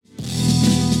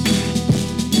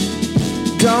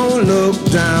don't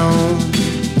look down.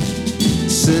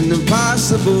 It's an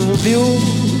impossible view.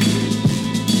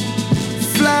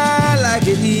 Fly like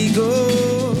an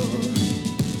eagle.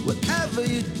 Whatever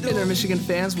you do. Hey there, Michigan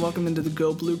fans. Welcome into the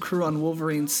Go Blue crew on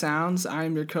Wolverine Sounds.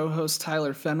 I'm your co-host,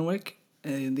 Tyler Fenwick,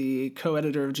 and the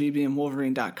co-editor of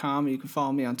gbmwolverine.com. You can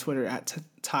follow me on Twitter at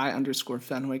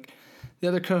Ty_Fenwick. The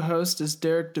other co-host is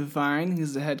Derek Devine.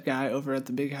 He's the head guy over at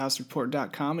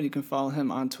thebighousereport.com, and you can follow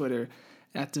him on Twitter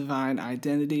at Divine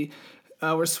Identity.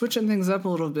 We're switching things up a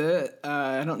little bit.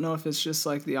 I don't know if it's just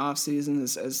like the off season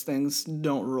as things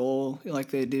don't roll like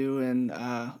they do in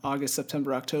August,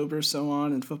 September, October, so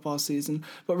on in football season.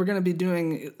 But we're going to be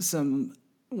doing some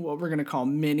what we're going to call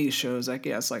mini shows, I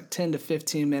guess, like 10 to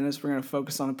 15 minutes. We're going to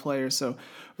focus on a player. So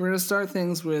we're going to start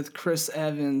things with Chris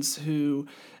Evans, who,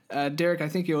 Derek, I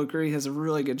think you'll agree, has a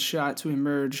really good shot to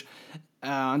emerge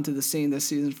onto the scene this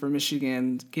season for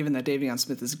Michigan, given that Davion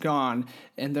Smith is gone,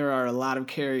 and there are a lot of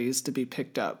carries to be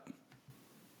picked up.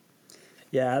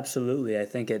 Yeah, absolutely. I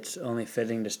think it's only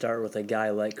fitting to start with a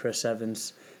guy like Chris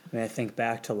Evans. I mean, I think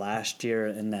back to last year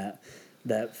and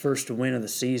that first win of the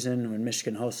season when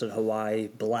Michigan hosted Hawaii,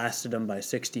 blasted them by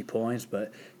 60 points.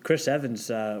 But Chris Evans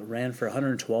ran for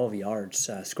 112 yards,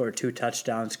 scored 2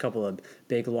 touchdowns, a couple of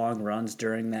big long runs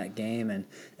during that game.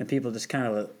 And people just kind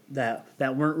of that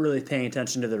weren't really paying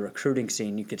attention to the recruiting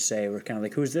scene, you could say, were kind of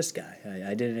like, who's this guy?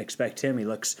 I didn't expect him. He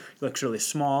looks really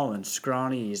small and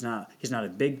scrawny. He's not a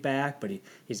big back, but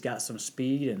he's got some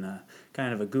speed and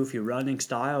kind of a goofy running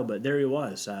style. But there he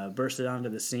was, bursted onto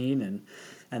the scene,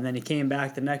 and then he came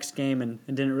back the next game and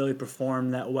didn't really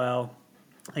perform that well.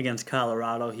 Against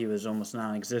Colorado, he was almost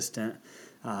non-existent.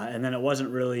 And then it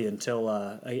wasn't really until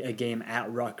a game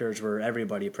at Rutgers where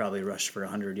everybody probably rushed for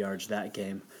 100 yards that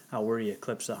game, where he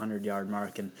eclipsed the 100-yard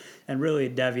mark. And really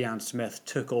Davion Smith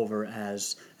took over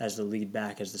as the lead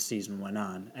back as the season went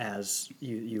on, as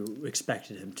you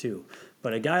expected him to.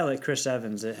 But a guy like Chris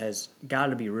Evans has got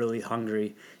to be really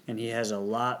hungry, and he has a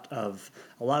lot of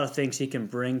things he can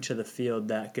bring to the field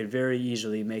that could very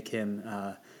easily make him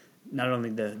not only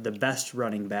the best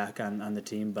running back on the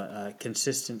team, but a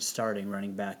consistent starting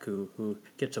running back who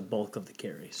gets a bulk of the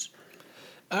carries.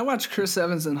 I watched Chris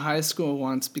Evans in high school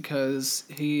once because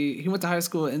he went to high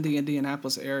school in the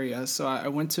Indianapolis area. So I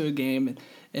went to a game,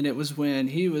 and it was when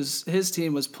his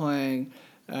team was playing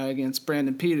against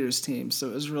Brandon Peters' team. So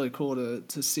it was really cool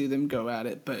to see them go at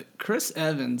it. But Chris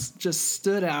Evans just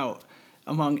stood out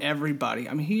among everybody.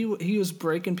 I mean, he was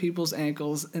breaking people's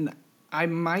ankles, and I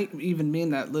might even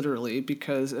mean that literally,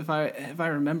 because if I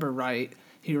remember right,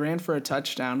 he ran for a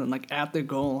touchdown and like at the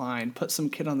goal line put some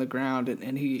kid on the ground,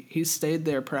 and he stayed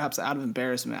there perhaps out of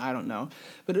embarrassment, I don't know,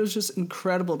 but it was just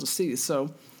incredible to see.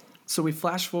 So we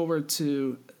flash forward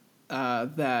to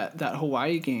that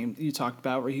Hawaii game you talked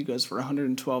about where he goes for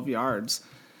 112 yards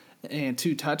and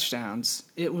 2 touchdowns.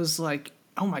 It was like,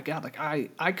 oh my God, like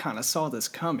I kind of saw this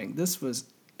coming.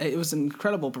 It was an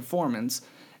incredible performance.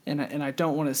 And I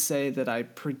don't want to say that I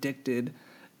predicted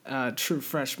true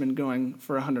freshman going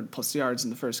for 100-plus yards in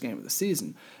the first game of the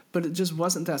season, but it just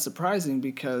wasn't that surprising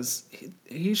because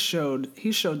he showed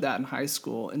that in high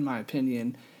school, in my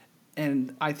opinion.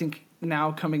 And I think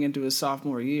now coming into his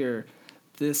sophomore year,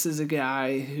 this is a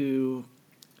guy who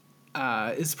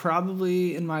is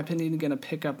probably, in my opinion, going to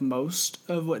pick up most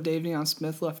of what Davion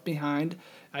Smith left behind.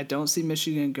 I don't see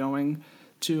Michigan going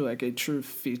to like a true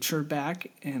feature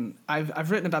back, and I've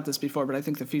written about this before, but I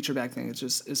think the feature back thing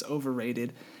is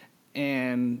overrated.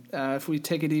 And if we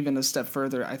take it even a step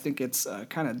further, I think it's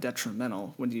kind of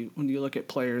detrimental when you look at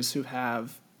players who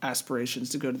have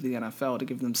aspirations to go to the NFL, to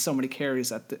give them so many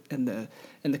carries in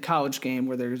the college game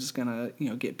where they're just gonna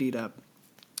get beat up.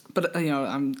 But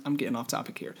I'm getting off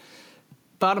topic here.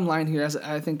 Bottom line here is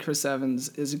I think Chris Evans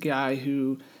is a guy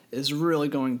who is really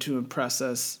going to impress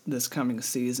us this coming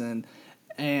season.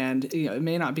 And it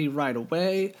may not be right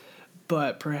away,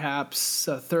 but perhaps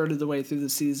a third of the way through the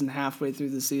season, halfway through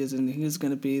the season, he's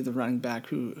going to be the running back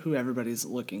who everybody's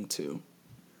looking to.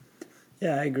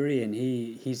 Yeah, I agree, and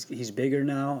he's bigger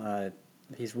now.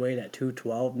 He's weighed at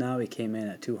 212 now. He came in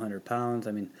at 200 pounds.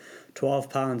 I mean, 12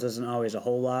 pounds isn't always a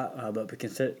whole lot, but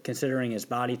considering his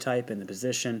body type and the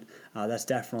position, that's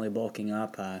definitely bulking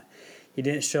up. He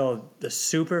didn't show the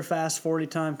super fast 40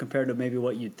 time compared to maybe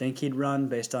what you'd think he'd run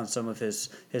based on some of his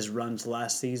runs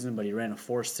last season, but he ran a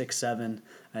 4.67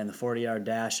 in the 40-yard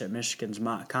dash at Michigan's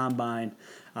mock combine.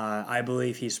 I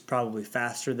believe he's probably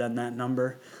faster than that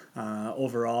number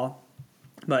overall,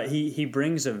 but he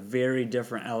brings a very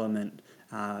different element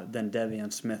than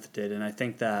Davion Smith did, and I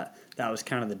think that was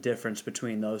kind of the difference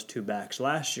between those two backs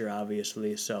last year,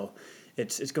 obviously. So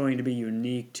it's going to be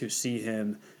unique to see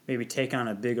him maybe take on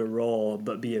a bigger role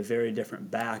but be a very different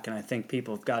back. And I think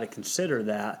people have got to consider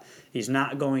that he's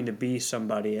not going to be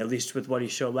somebody, at least with what he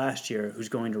showed last year, who's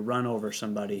going to run over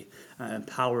somebody and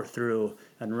power through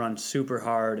and run super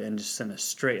hard and just in a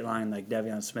straight line like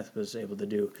De'Veon Smith was able to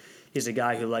do. He's a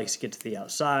guy who likes to get to the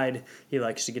outside. He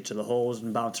likes to get to the holes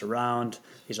and bounce around.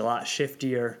 He's a lot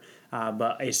shiftier.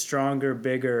 But a stronger,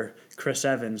 bigger Chris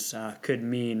Evans could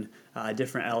mean a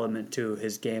different element to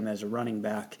his game as a running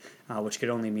back, which could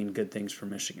only mean good things for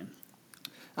Michigan.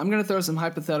 I'm going to throw some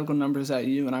hypothetical numbers at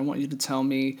you, and I want you to tell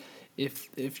me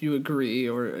if you agree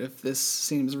or if this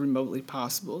seems remotely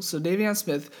possible. So De'Veon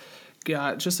Smith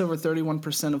got just over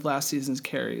 31% of last season's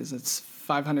carries. It's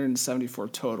 574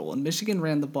 total. And Michigan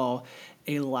ran the ball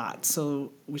a lot.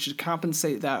 So we should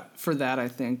compensate for that, I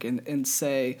think, and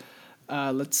say,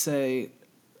 let's say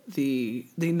the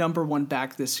number one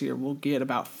back this year will get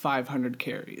about 500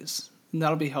 carries. And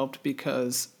that'll be helped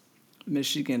because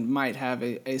Michigan might have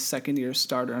a second-year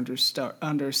starter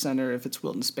under center if it's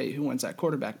Wilton Speight who wins that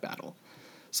quarterback battle.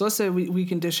 So let's say we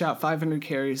can dish out 500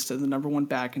 carries to the number one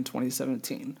back in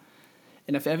 2017.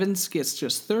 And if Evans gets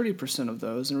just 30% of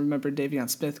those, and remember De'Veon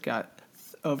Smith got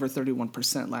over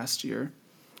 31% last year,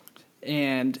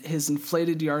 and his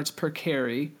inflated yards per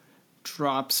carry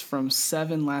drops from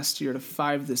 7 last year to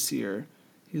 5 this year,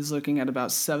 he's looking at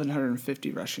about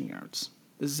 750 rushing yards.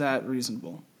 Is that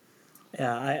reasonable?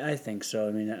 Yeah, I think so.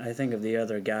 I mean, I think of the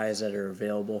other guys that are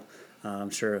available. I'm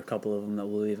sure a couple of them that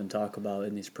we'll even talk about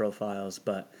in these profiles.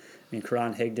 But, I mean,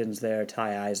 Karan Higdon's there,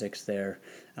 Ty Isaac's there.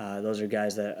 Those are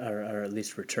guys that are at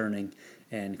least returning.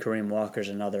 And Kareem Walker's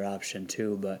another option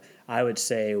too. But I would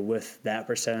say with that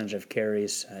percentage of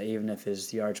carries, even if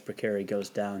his yards per carry goes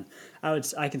down,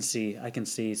 I can see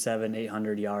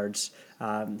 700-800 yards.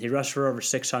 He rushed for over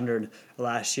 600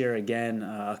 last year. Again,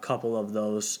 a couple of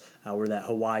those were that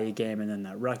Hawaii game and then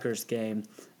that Rutgers game,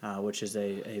 which is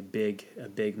a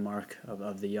big mark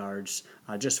of the yards.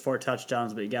 Just 4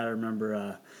 touchdowns, but you got to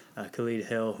remember Khalid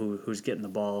Hill, who's getting the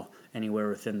ball anywhere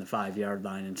within the 5-yard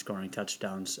line and scoring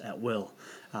touchdowns at will.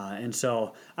 And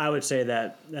so I would say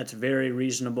that that's very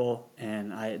reasonable,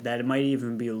 and that it might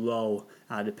even be low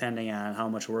depending on how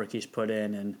much work he's put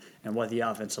in and what the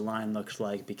offensive line looks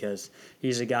like, because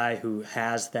he's a guy who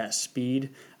has that speed,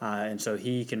 and so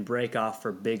he can break off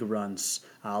for big runs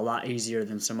a lot easier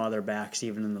than some other backs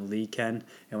even in the league can.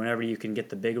 And whenever you can get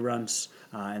the big runs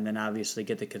and then obviously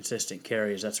get the consistent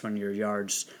carries, that's when your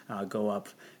yards go up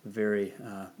very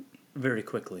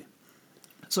quickly.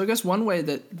 So I guess one way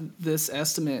that this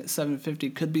estimate, 750,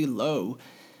 could be low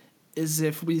is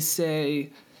if we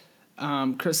say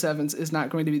Chris Evans is not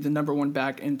going to be the number one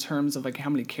back in terms of like how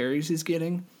many carries he's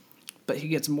getting, but he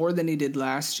gets more than he did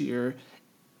last year,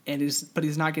 but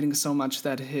he's not getting so much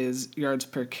that his yards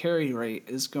per carry rate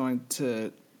is going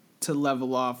to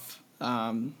level off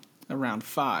around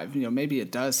 5. Maybe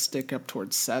it does stick up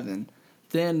towards 7.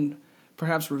 Then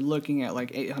perhaps we're looking at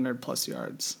like 800 plus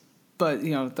yards. But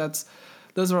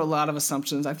those are a lot of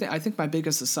assumptions. I think my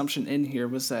biggest assumption in here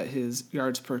was that his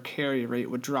yards per carry rate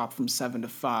would drop from 7 to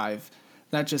 5.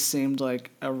 That just seemed like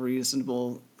a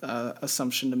reasonable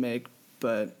assumption to make.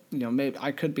 But maybe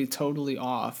I could be totally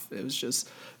off. It was just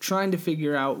trying to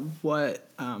figure out what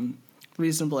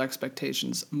reasonable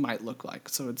expectations might look like.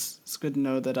 So it's good to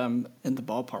know that I'm in the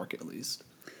ballpark at least.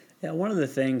 Yeah, one of the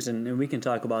things, and we can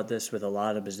talk about this with a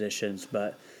lot of positions,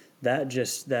 but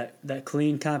that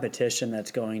clean competition that's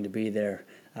going to be there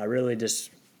really just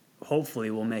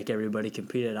hopefully will make everybody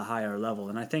compete at a higher level.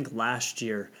 And I think last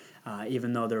year,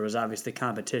 even though there was obviously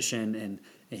competition and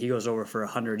he goes over for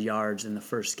 100 yards in the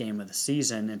first game of the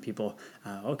season, and people,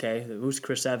 okay, who's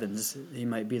Chris Evans? He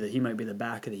might be the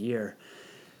back of the year.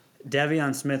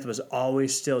 De'Veon Smith was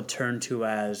always still turned to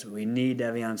as, we need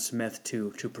De'Veon Smith to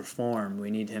perform.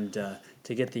 We need him to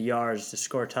get the yards, to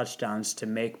score touchdowns, to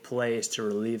make plays, to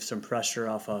relieve some pressure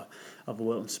off of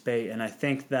Wilton Speight. And I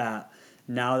think that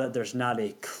now that there's not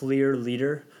a clear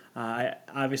leader, I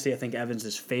think Evans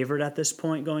is favored at this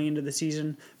point going into the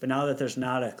season, but now that there's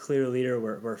not a clear leader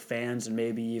where fans and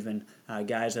maybe even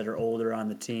guys that are older on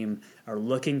the team are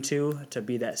looking to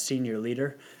be that senior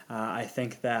leader, I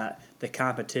think that the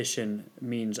competition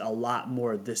means a lot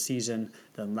more this season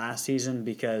than last season,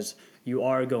 because you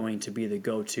are going to be the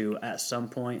go-to at some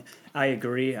point. I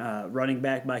agree, running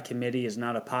back by committee is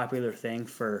not a popular thing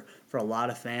for a lot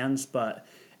of fans, but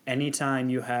anytime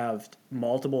you have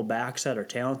multiple backs that are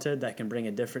talented that can bring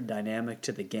a different dynamic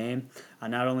to the game,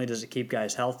 not only does it keep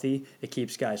guys healthy, it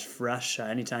keeps guys fresh.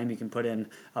 Anytime you can put in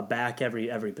a back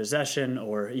every possession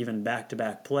or even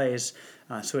back-to-back plays,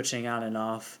 switching on and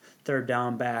off, third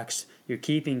down backs, you're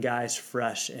keeping guys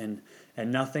fresh. And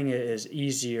and nothing is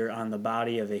easier on the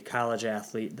body of a college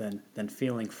athlete than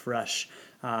feeling fresh.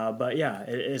 But yeah,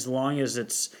 as long as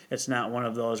it's not one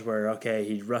of those where, okay,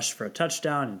 he rushed for a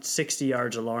touchdown and 60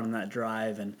 yards alone in that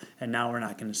drive, and now we're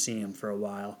not going to see him for a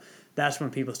while. That's when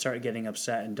people start getting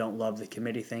upset and don't love the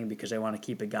committee thing because they want to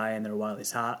keep a guy in there while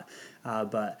he's hot.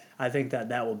 But I think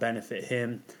that will benefit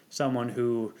him, someone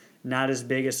who not as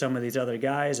big as some of these other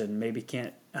guys and maybe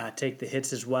can't take the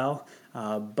hits as well.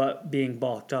 But being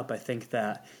bulked up, I think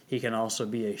that he can also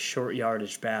be a short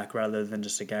yardage back rather than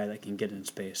just a guy that can get in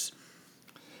space.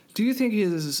 Do you think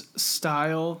his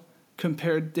style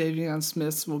compared to Davion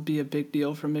Smith's will be a big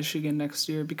deal for Michigan next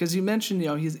year? Because you mentioned,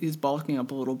 he's bulking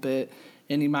up a little bit,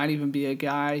 and he might even be a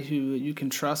guy who you can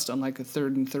trust on like a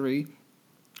 3rd and 3.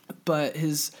 But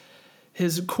his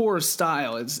core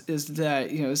style is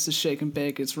that, it's the shake and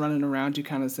bake, it's running around you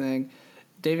kind of thing.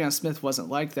 Davion Smith wasn't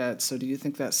like that, so do you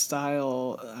think that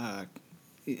style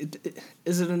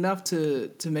is it enough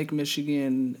to make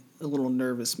Michigan a little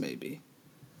nervous maybe?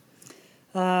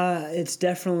 It's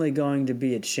definitely going to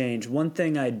be a change. One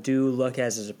thing I do look at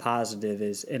as a positive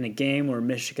is in a game where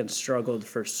Michigan struggled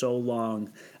for so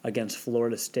long against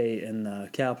Florida State in the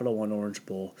Capital One Orange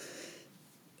Bowl,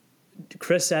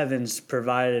 Chris Evans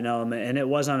provided an element, and it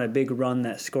was on a big run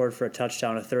that scored for a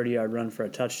touchdown, a 30-yard run for a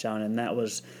touchdown, and that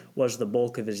was the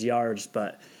bulk of his yards.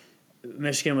 But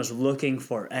Michigan was looking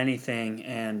for anything,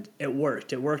 and it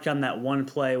worked. It worked on that one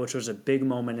play, which was a big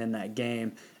moment in that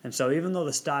game. And so even though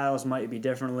the styles might be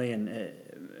differently and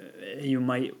you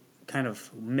might kind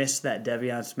of miss that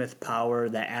Davion Smith power,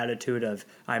 that attitude of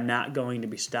I'm not going to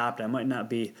be stopped. I might not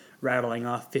be rattling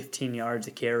off 15 yards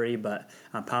a carry, but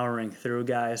I'm powering through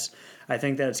guys. I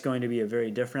think that it's going to be a very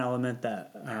different element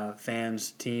that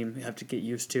fans, team have to get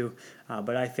used to.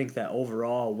 But I think that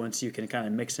overall, once you can kind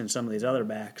of mix in some of these other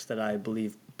backs that I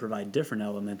believe provide different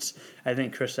elements, I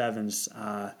think Chris Evans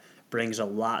brings a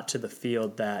lot to the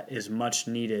field that is much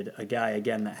needed. A guy,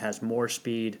 again, that has more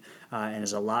speed and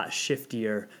is a lot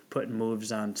shiftier, putting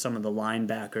moves on some of the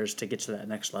linebackers to get to that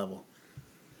next level.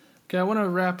 Okay, I want to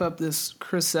wrap up this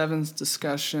Chris Evans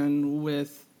discussion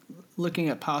with looking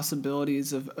at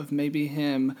possibilities of maybe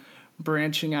him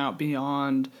branching out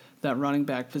beyond that running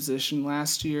back position.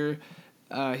 Last year,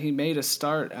 he made a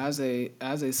start as a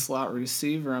slot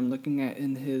receiver. I'm looking at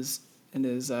in his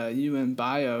UM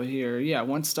bio here. Yeah,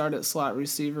 one start at slot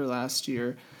receiver last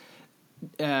year.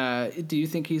 Do you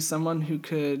think he's someone who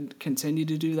could continue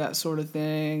to do that sort of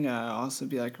thing? Also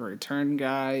be like a return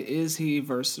guy? Is he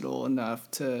versatile enough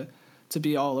to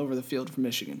be all over the field for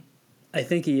Michigan? I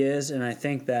think he is, and I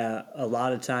think that a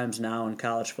lot of times now in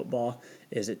college football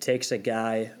is it takes a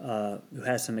guy who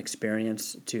has some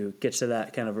experience to get to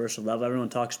that kind of versatile level. Everyone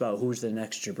talks about who's the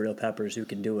next Jabril Peppers who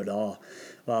can do it all.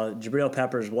 Well, Jabril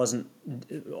Peppers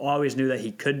always knew that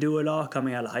he could do it all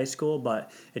coming out of high school,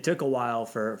 but it took a while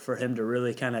for him to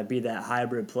really kind of be that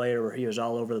hybrid player where he was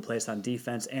all over the place on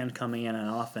defense and coming in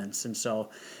on offense. And so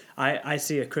I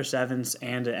see a Chris Evans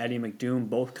and an Eddie McDoom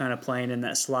both kind of playing in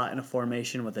that slot in a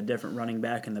formation with a different running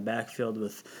back in the backfield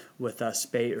with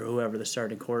Spate or whoever the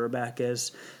starting quarterback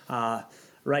is.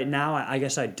 Right now, I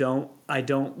guess I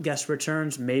don't guess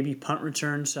returns, maybe punt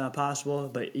returns possible,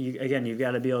 but you've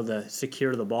got to be able to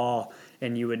secure the ball,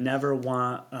 and you would never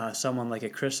want someone like a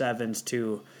Chris Evans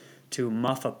to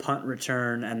muff a punt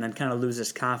return and then kind of lose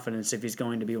his confidence if he's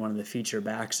going to be one of the feature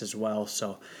backs as well.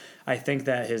 So I think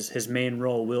that his main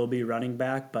role will be running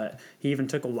back, but he even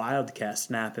took a wildcat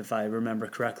snap, if I remember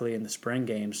correctly, in the spring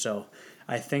game. So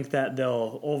I think that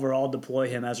they'll overall deploy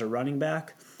him as a running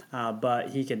back, but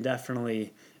he can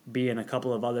definitely be in a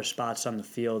couple of other spots on the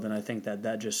field, and I think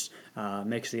that just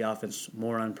makes the offense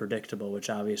more unpredictable, which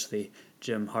obviously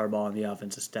Jim Harbaugh and the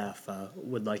offensive staff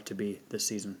would like to be this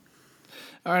season.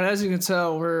 All right, as you can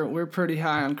tell, we're pretty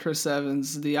high on Chris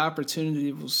Evans. The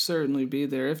opportunity will certainly be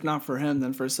there, if not for him,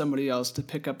 then for somebody else to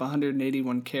pick up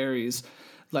 181 carries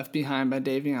left behind by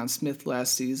Davion Smith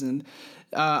last season.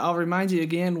 I'll remind you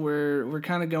again, we're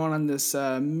kind of going on this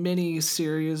mini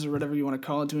series or whatever you want to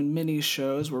call it, doing mini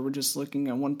shows where we're just looking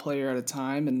at one player at a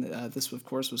time, and this, of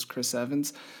course, was Chris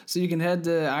Evans. So you can head to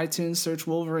iTunes, search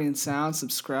Wolverine Sound,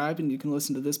 subscribe, and you can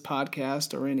listen to this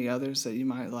podcast or any others that you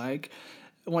might like.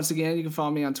 Once again, you can follow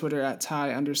me on Twitter at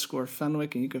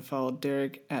Ty_Fenwick, and you can follow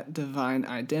Derek at Divine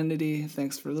Identity.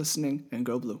 Thanks for listening, and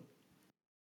go Blue.